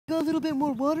a little bit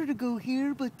more water to go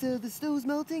here, but the snow's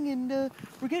melting and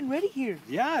we're getting ready here.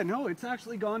 Yeah, no, it's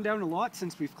actually gone down a lot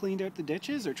since we've cleaned out the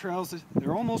ditches. Our trails,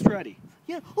 they're almost ready.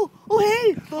 Yeah. Oh,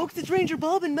 hey, folks, it's Ranger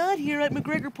Bob and Matt here at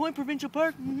MacGregor Point Provincial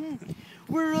Park.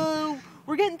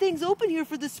 We're getting things open here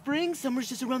for the spring. Summer's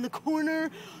just around the corner.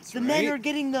 That's the right. men are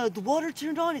getting the water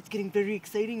turned on. It's getting very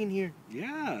exciting in here.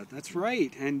 Yeah, that's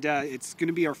right. And it's going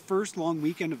to be our first long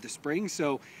weekend of the spring,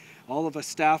 so all of us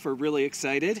staff are really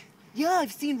excited. Yeah,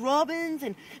 I've seen robins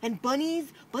and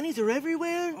bunnies. Bunnies are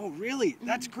everywhere. Oh, really?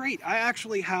 That's great. I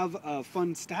actually have a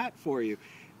fun stat for you.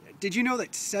 Did you know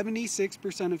that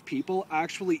 76% of people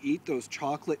actually eat those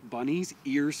chocolate bunnies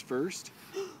ears first?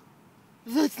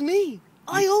 That's me.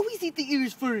 I always eat the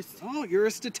ears first. Oh, you're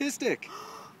a statistic.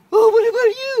 Oh, what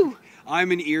about you?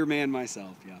 I'm an ear man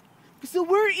myself, yeah. So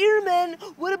we're earmen.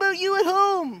 What about you at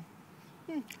home?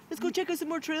 Let's go check out some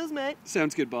more trails, Matt.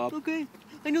 Sounds good, Bob. Okay.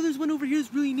 I know there's one over here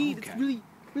that's really neat. Okay. It's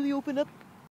really opened up.